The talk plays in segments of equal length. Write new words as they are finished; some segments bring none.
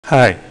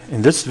Hi,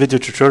 in this video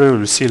tutorial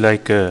we'll see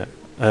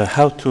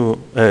how to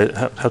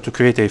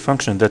create a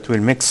function that will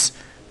mix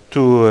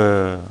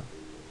two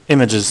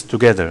images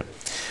together.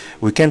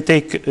 We can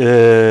take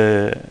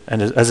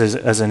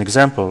as an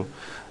example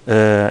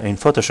in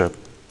Photoshop,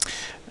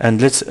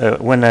 and let's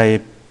when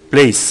I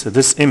place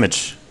this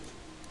image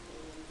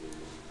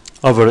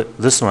over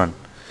this one,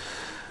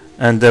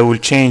 and I will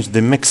change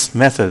the mix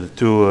method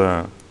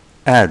to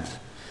add.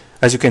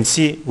 As you can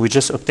see, we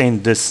just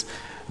obtained this.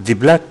 The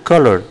black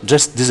color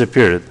just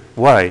disappeared.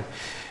 Why?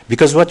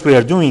 Because what we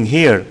are doing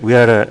here, we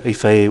are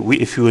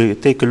if you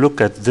take a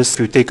look at this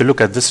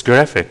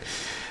graphic,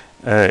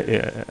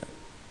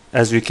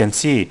 as we can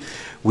see,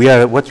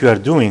 what we are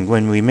doing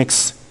when we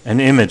mix an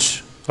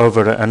image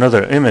over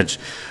another image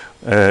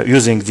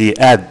using the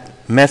add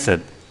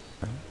method.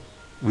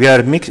 We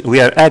are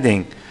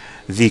adding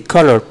the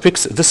color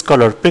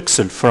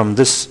pixel from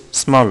this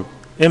small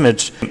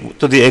image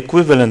to the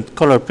equivalent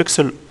color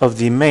pixel of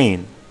the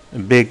main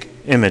big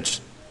image,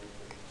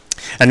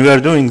 and we are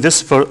doing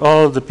this for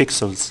all the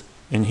pixels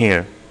in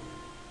here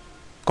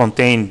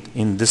contained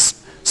in this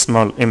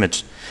small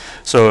image.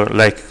 So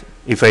like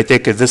if I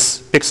take this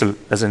pixel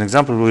as an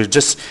example, we're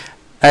just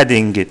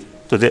adding it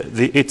to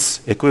its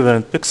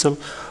equivalent pixel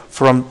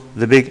from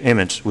the big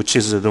image, which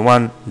is the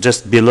one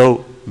just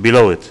below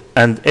it.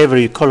 And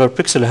every color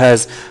pixel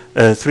has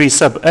 3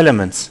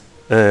 sub-elements,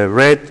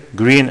 red,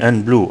 green,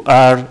 and blue,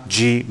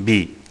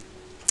 RGB.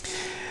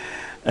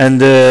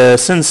 And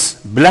since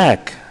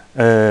black,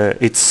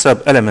 its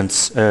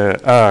sub-elements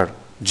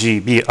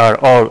RGB are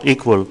all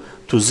equal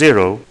to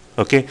 0,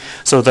 okay?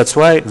 So that's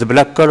why the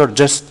black color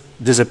just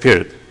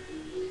disappeared,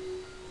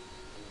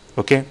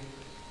 okay?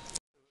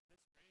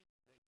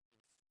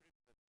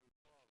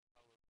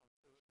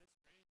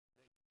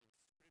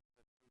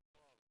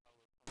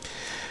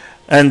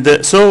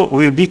 And so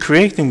we'll be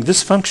creating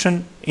this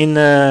function in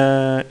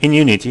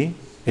Unity.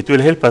 It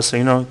will help us,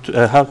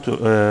 how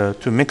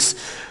to mix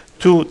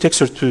two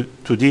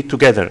Texture2D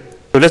together.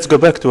 So let's go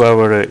back to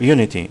our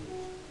Unity.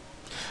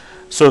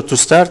 So to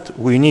start,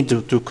 we need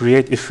to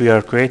create, if we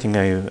are creating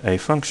a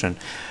function,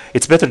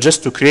 it's better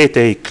just to create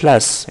a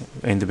class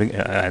in the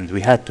and we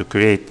had to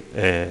create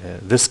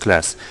this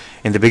class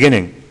in the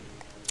beginning.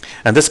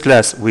 And this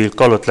class, we'll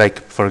call it, like,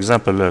 for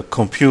example, a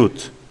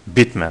compute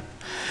bitmap.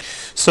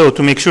 So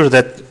to make sure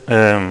that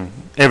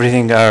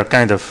everything are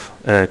kind of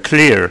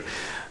clear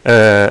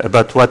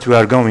about what we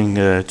are going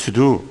to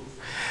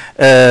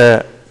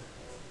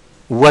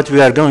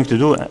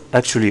do,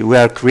 actually, we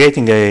are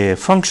creating a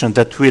function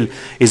that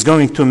is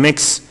going to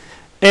mix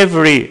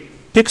every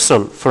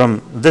pixel from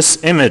this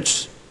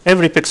image.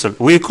 Every pixel.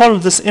 We call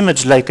this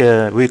image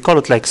we call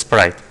it like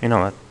sprite. You know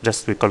what?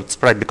 Just we call it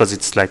sprite because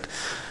it's like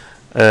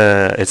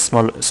a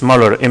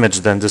smaller image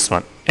than this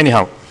one.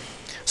 Anyhow,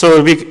 so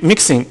we'll be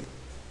mixing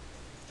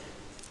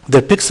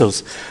the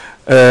pixels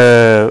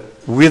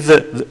with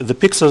the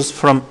pixels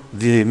from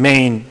the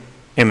main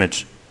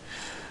image.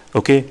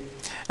 Okay.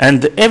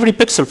 And every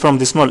pixel from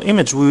the small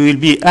image will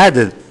be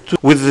added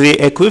with the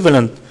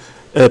equivalent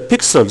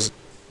pixels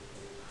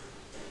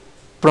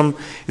from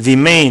the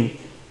main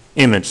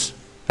image.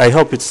 I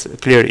hope it's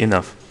clear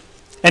enough.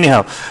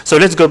 Anyhow, so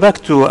let's go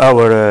back to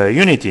our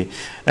Unity,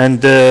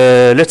 and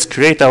let's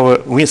create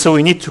so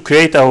we need to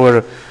create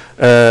our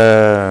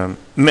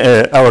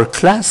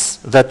class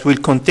that will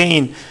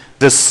contain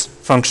this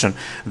function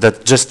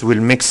that just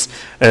will mix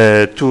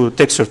two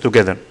textures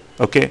together,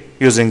 okay,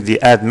 using the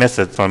add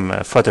method from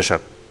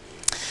Photoshop.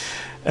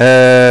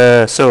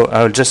 So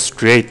I'll just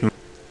create.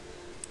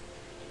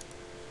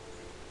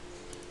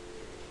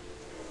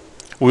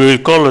 We will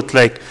call it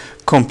like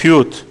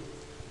compute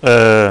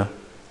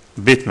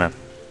bitmap.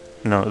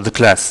 No, the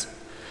class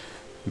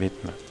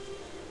bitmap.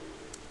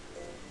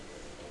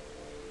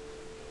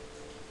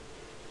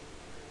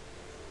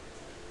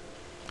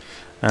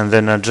 And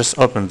then I'll just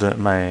open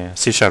my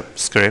C#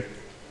 script.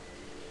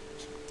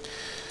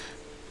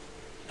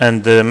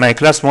 And my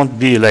class won't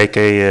be like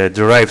a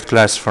derived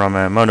class from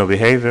a mono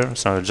behavior,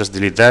 so I'll just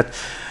delete that.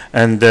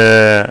 And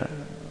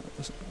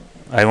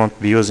I won't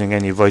be using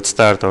any void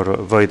start or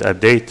void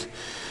update.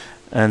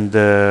 And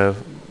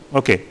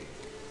okay.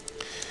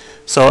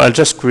 So I'll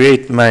just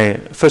create my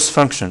first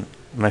function.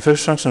 My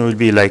first function will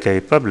be like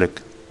a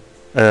public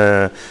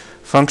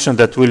function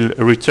that will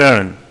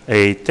return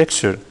a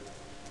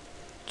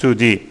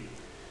Texture2D.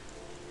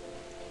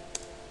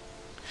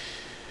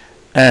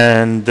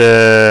 And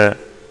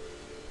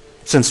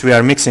since we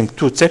are mixing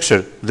two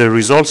textures, the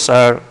results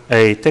are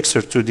a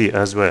Texture2D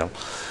as well.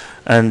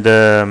 And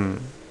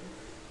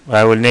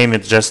I will name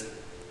it just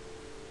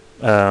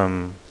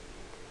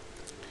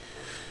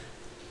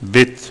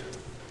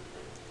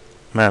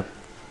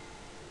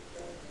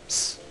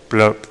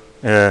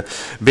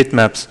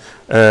bitmaps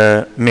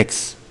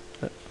mix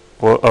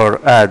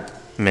or add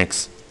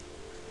mix.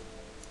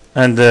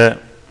 And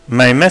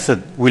my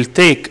method will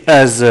take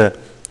as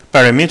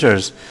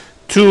parameters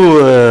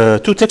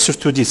two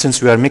Texture2D,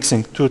 since we are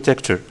mixing two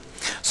textures.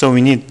 So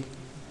we need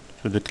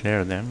to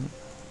declare them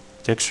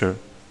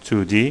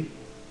Texture2D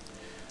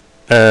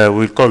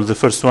we'll call the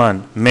first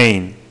one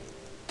main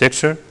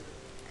texture,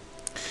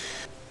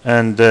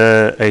 and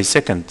a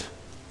second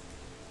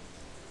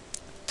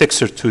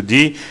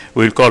Texture2D,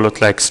 we'll call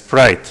it like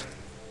sprite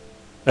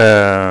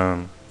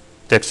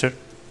texture.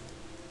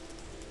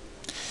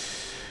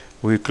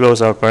 We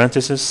close our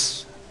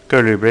parentheses,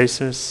 curly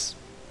braces,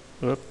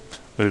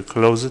 we'll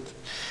close it,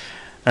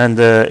 and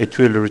it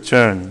will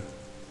return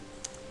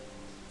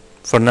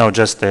for now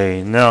just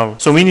a null.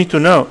 So we need to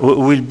know,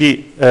 we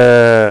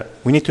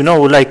need to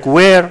know like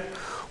where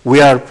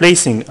we are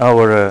placing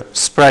our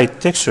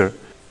sprite texture.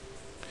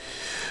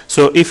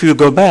 So if you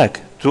go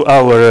back to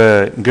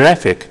our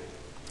graphic,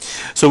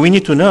 so we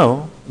need to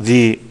know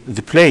the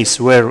place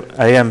where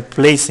I am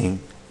placing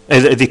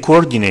the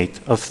coordinate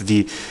of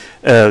the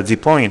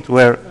point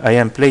where I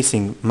am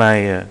placing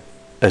my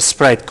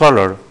sprite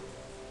color,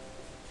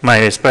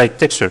 my sprite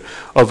texture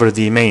over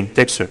the main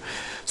texture.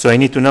 So I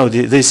need to know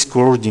this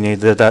coordinate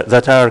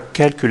that are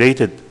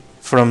calculated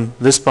from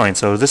this point.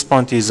 So this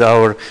point is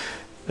our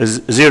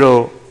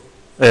 0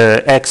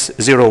 x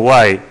 0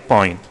 y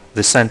point,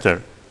 the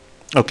center.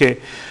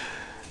 Okay.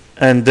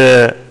 And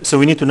so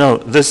we need to know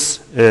this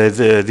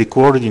the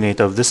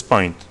coordinate of this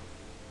point.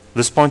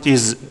 This point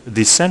is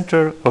the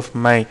center of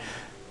my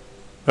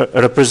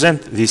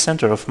represent the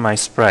center of my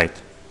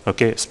sprite.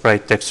 Okay,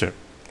 sprite texture.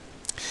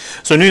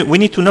 So we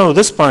need to know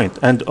this point,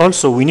 and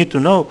also we need to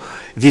know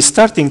the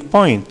starting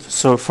point.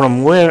 So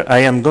from where I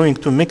am going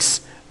to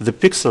mix the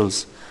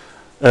pixels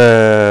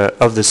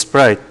of the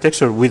sprite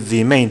texture with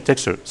the main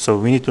texture. So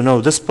we need to know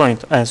this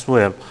point as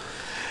well.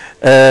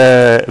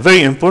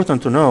 Very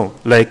important to know,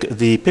 like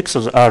the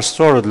pixels are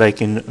stored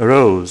like in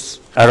rows,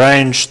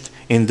 arranged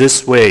in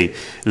this way.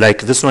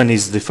 Like this one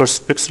is the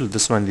first pixel,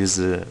 this one is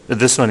the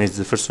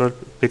first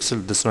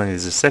pixel, this one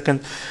is the second,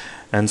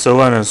 and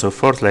so on and so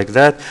forth, like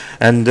that.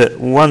 And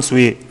once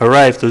we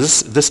arrive to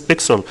this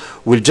pixel,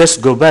 we'll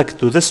just go back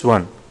to this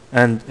one,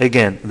 and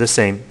again the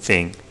same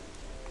thing.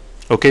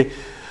 Okay,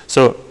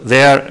 so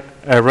they are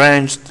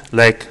arranged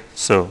like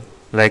so,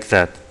 like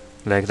that,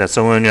 like that.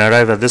 So when you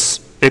arrive at this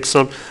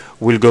pixel,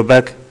 we'll go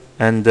back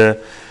and to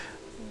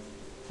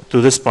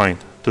this point,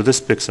 to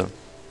this pixel,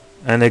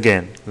 and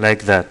again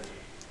like that.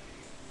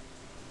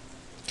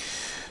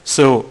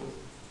 So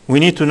we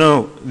need to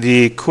know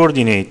the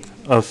coordinate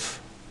of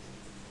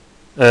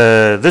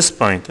this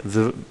point.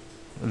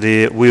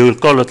 We will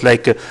call it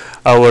like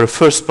our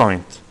first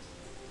point.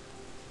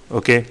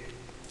 Okay.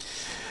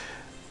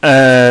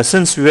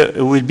 Since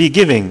we will be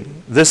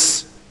giving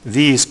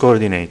these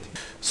coordinates,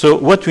 so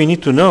what we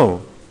need to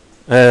know.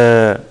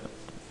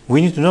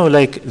 We need to know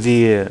like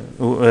the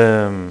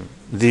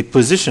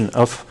position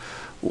of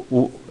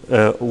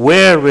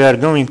where we are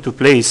going to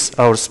place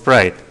our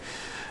sprite.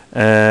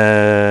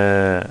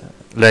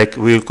 Like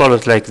we'll call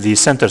it like the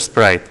center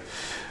sprite,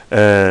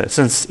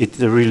 since it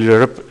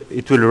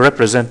will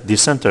represent the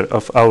center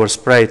of our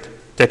sprite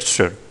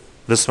texture,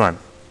 this one.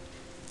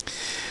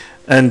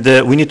 And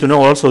we need to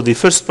know also the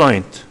first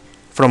point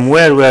from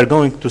where we are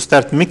going to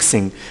start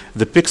mixing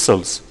the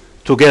pixels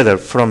together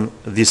from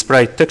the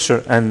sprite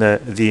texture and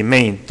the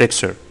main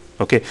texture.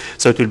 Okay,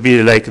 so it will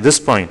be like this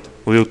point.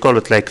 We will call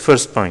it like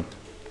first point.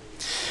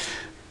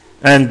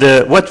 And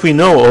what we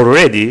know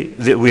already,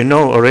 we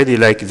know already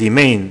like the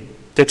main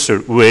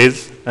texture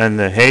width and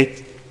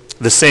height.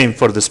 The same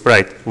for the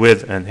sprite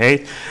width and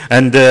height.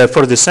 And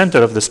for the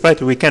center of the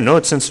sprite, we can know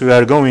it since we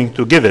are going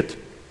to give it.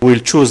 We'll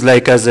choose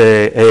like as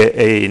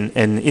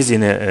an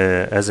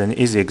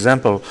easy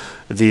example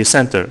the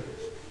center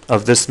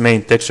of this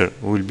main texture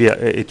will be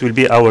it will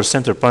be our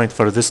center point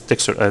for this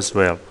texture as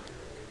well.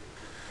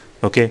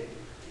 Okay,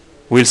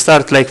 we'll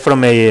start like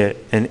from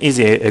an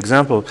easy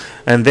example,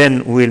 and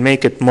then we'll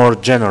make it more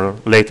general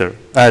later,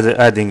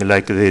 adding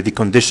like the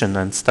condition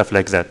and stuff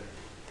like that.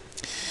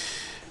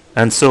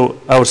 And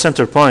so our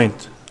center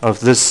point of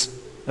this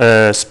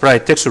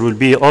sprite texture will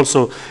be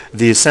also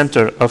the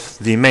center of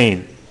the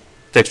main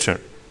texture.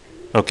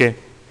 Okay,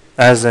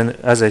 as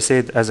I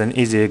said, as an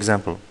easy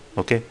example.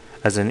 Okay,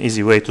 as an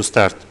easy way to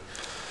start.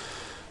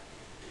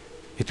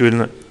 It will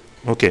not,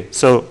 okay,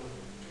 so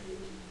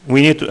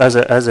we need to, as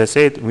I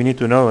said, we need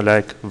to know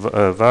like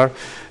var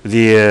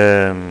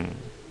the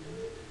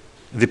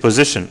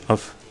position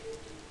of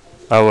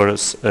our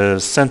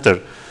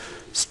center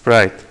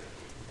sprite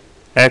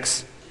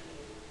x.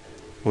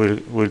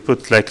 We'll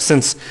put like,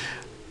 since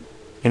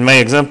in my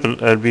example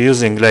I'll be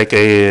using like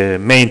a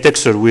main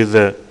texture with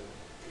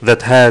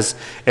that has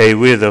a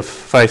width of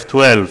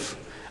 512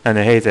 and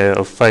a height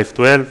of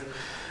 512.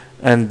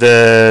 And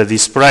the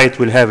sprite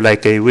will have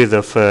like a width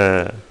of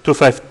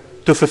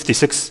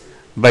 256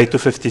 by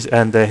 250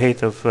 and a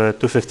height of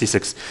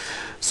 256.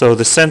 So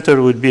the center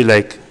would be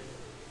like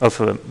of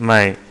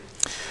my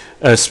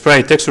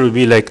sprite texture will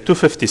be like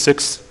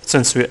 256.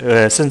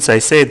 Since I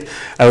said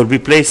I will be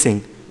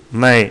placing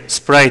my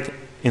sprite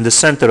in the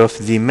center of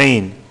the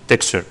main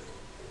texture,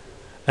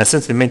 and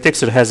since the main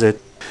texture has a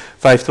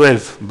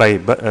 512 by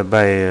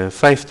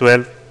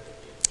 512.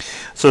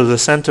 So the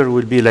center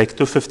will be like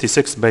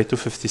 256 by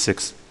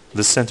 256.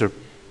 The center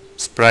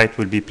sprite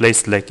will be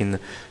placed like in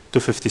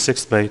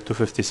 256 by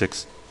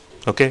 256.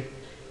 Okay.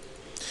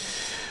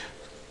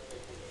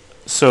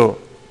 So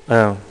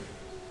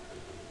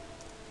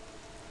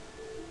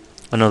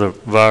another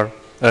var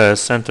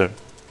center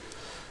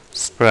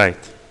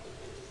sprite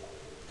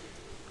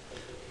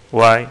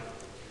y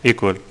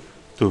equal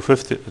to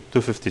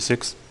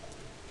 256.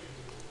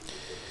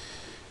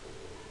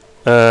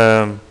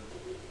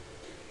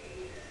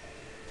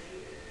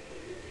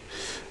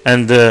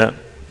 And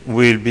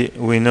we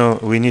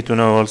need to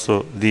know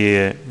also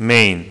the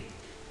main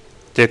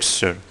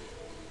texture,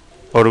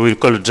 or we'll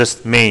call it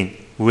just main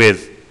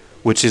width,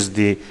 which is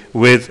the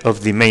width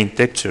of the main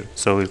texture.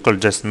 So we'll call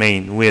just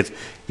main width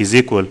is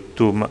equal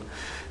to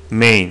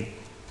main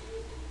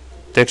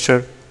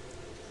texture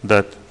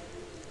dot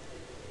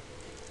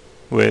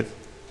width,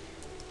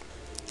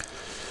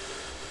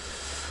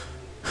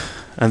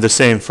 and the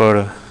same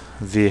for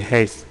the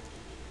height.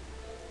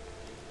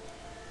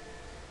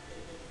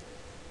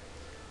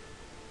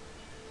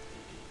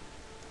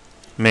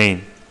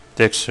 Main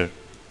texture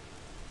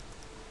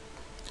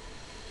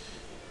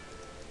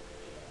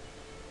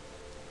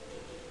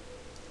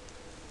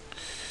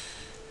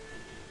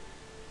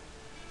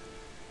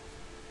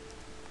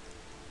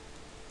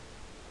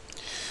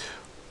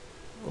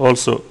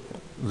also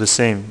the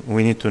same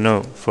we need to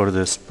know for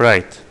the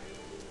sprite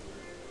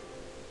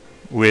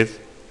width,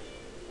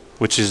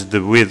 which is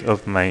the width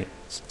of my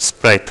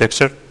sprite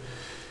texture,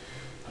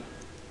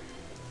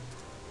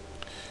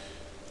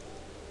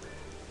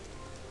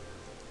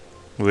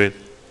 with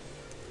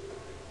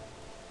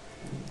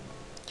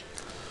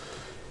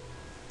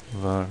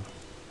var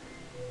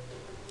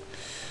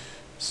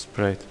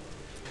sprite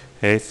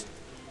height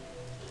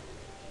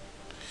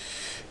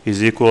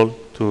is equal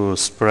to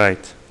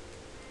sprite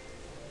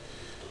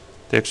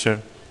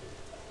texture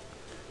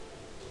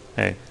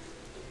height.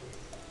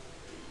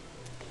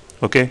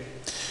 Okay.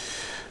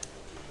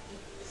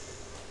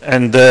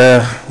 And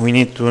we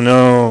need to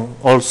know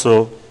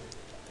also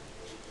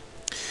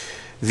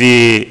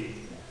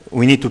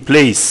we need to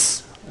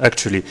place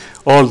actually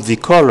all the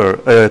color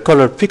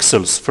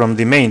pixels from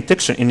the main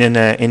texture in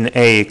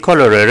a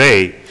color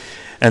array,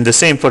 and the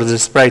same for the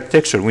sprite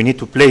texture. We need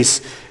to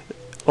place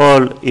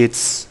all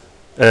its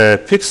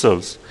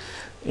pixels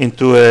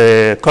into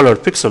a color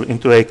pixel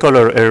into a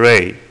color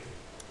array,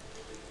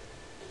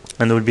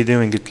 and we'll be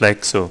doing it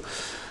like so.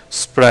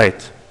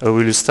 Sprite,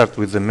 we'll start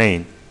with the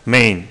main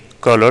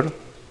color.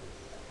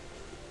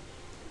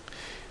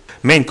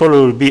 Main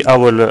color will be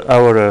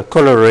our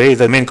color array.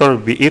 The main color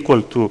will be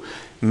equal to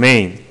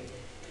main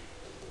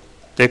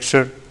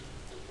texture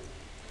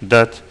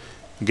dot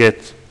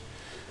get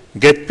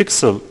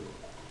pixel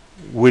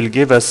will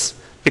give us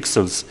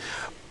pixels.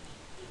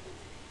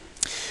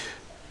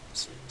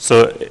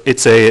 So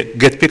it's a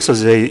get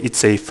pixels.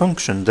 It's a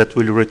function that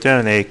will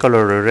return a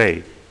color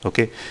array,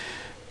 okay,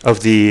 of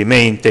the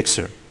main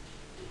texture.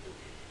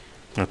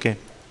 Okay.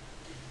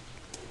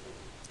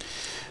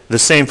 The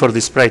same for the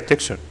sprite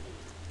texture.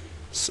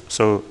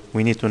 So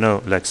we need to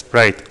know like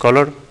sprite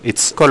color.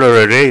 It's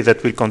color array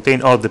that will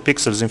contain all the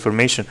pixels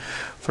information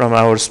from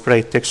our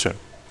sprite texture.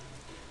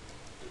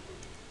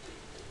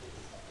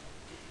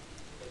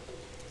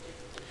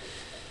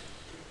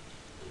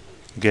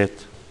 Get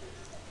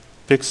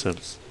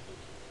pixels.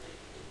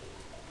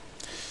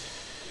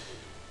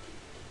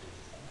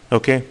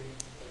 Okay.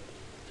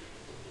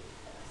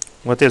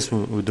 What else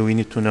do we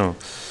need to know?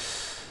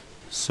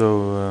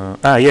 So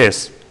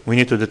yes, we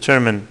need to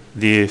determine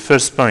the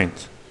first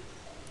point,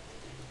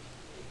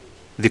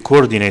 the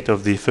coordinate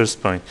of the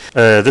first point.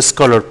 This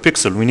color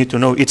pixel, we need to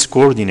know its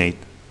coordinate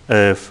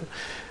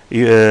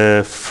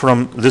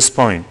from this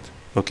point,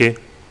 okay?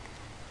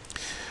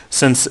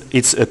 Since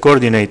it's a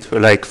coordinate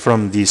like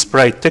from the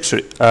sprite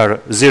texture are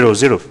 0,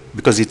 0,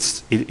 because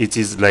it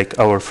is like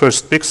our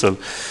first pixel,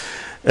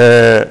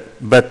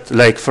 but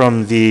like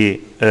from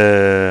the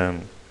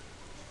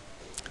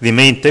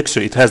main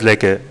texture, it has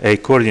like a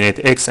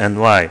coordinate x and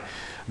y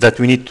that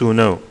we need to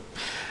know,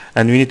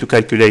 and we need to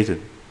calculate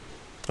it.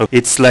 Okay.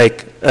 It's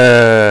like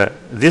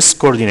this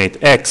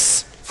coordinate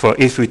x, for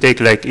if we take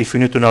like, if we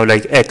need to know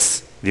like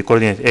x, the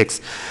coordinate x,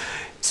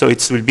 so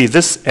it will be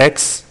this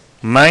x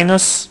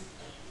minus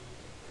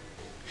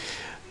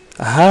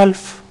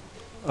half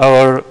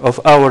of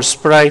our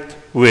sprite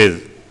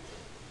width.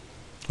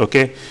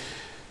 Okay.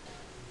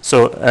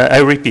 So I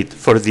repeat,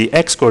 for the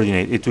x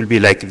coordinate, it will be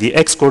like the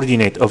x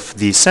coordinate of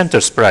the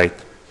center sprite,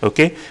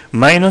 okay,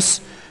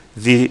 minus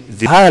the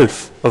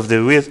half of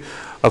the width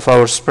of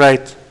our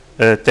sprite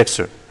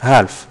texture,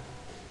 half.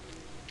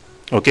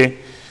 Okay.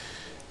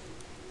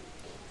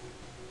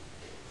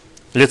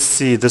 Let's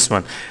see this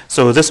one.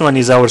 So this one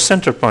is our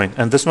center point,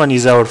 and this one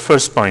is our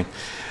first point.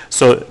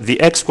 So the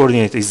x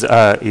coordinate is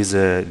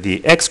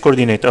the x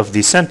coordinate of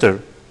the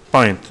center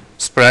point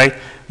sprite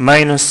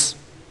minus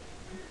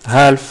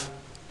half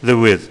the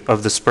width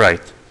of the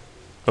sprite,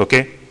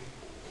 okay?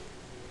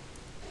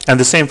 And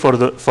the same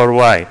for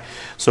y.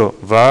 So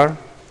var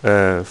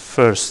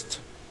first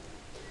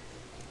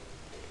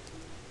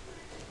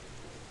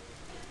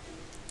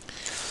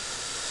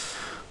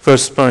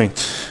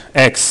point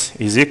x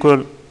is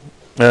equal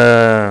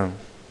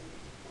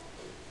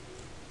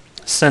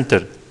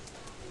center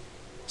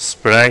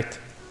sprite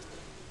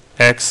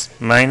x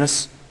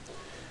minus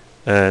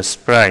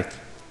sprite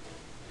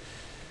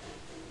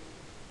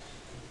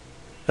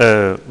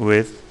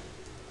width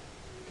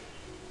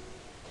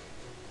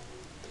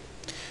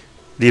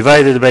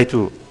divided by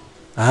 2,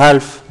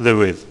 half the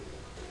width.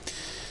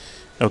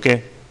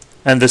 Okay,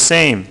 and the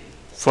same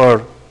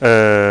for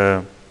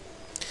the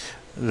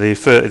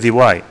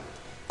y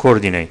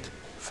coordinate.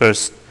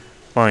 First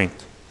point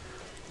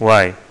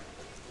y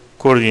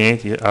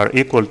coordinate are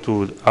equal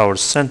to our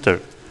center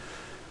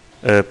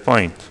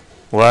point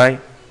y.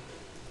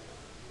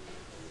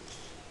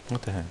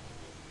 What the hell?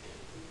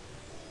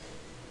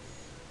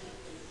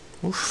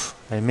 Oof,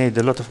 I made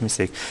a lot of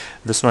mistakes.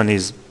 This one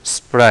is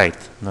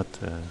sprite, not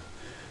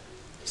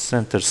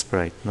center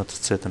sprite, not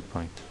certain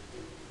point.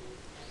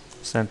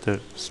 Center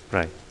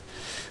sprite.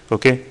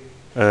 Okay,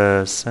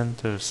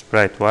 center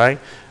sprite y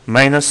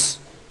minus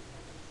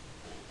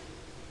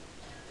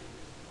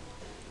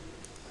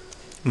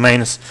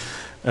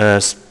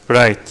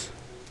sprite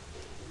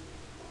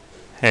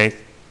height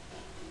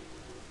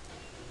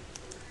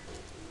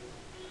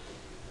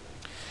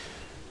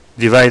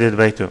divided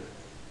by 2.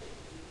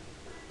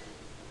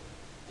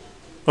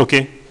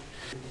 Okay,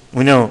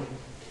 we know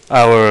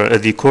our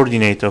the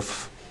coordinate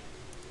of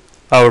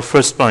our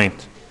first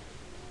point,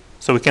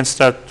 so we can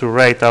start to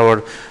write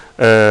our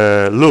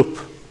loop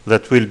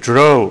that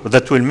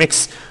will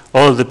mix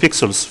all the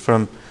pixels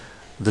from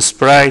the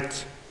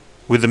sprite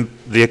with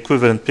the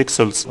equivalent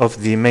pixels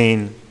of the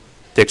main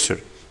texture.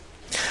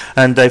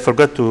 And I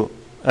forgot to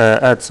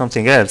add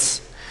something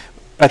else.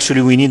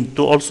 Actually, we need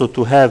to also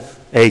to have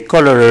a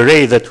color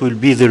array that will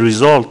be the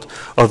result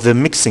of the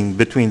mixing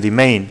between the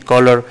main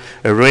color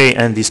array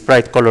and the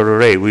sprite color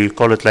array. We'll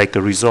call it like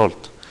a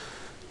result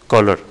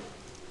color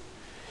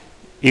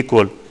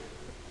equal.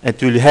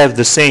 It will have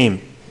the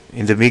same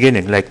in the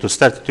beginning, like to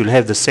start, it will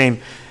have the same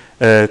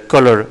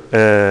color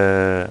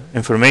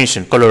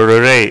information, color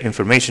array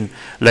information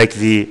like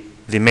the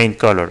main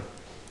color.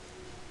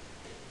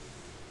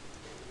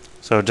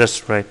 So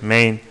just write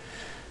main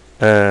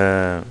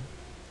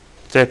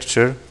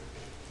texture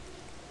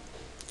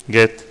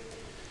get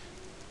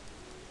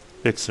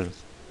pixels.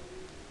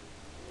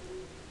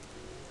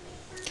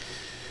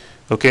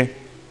 Okay.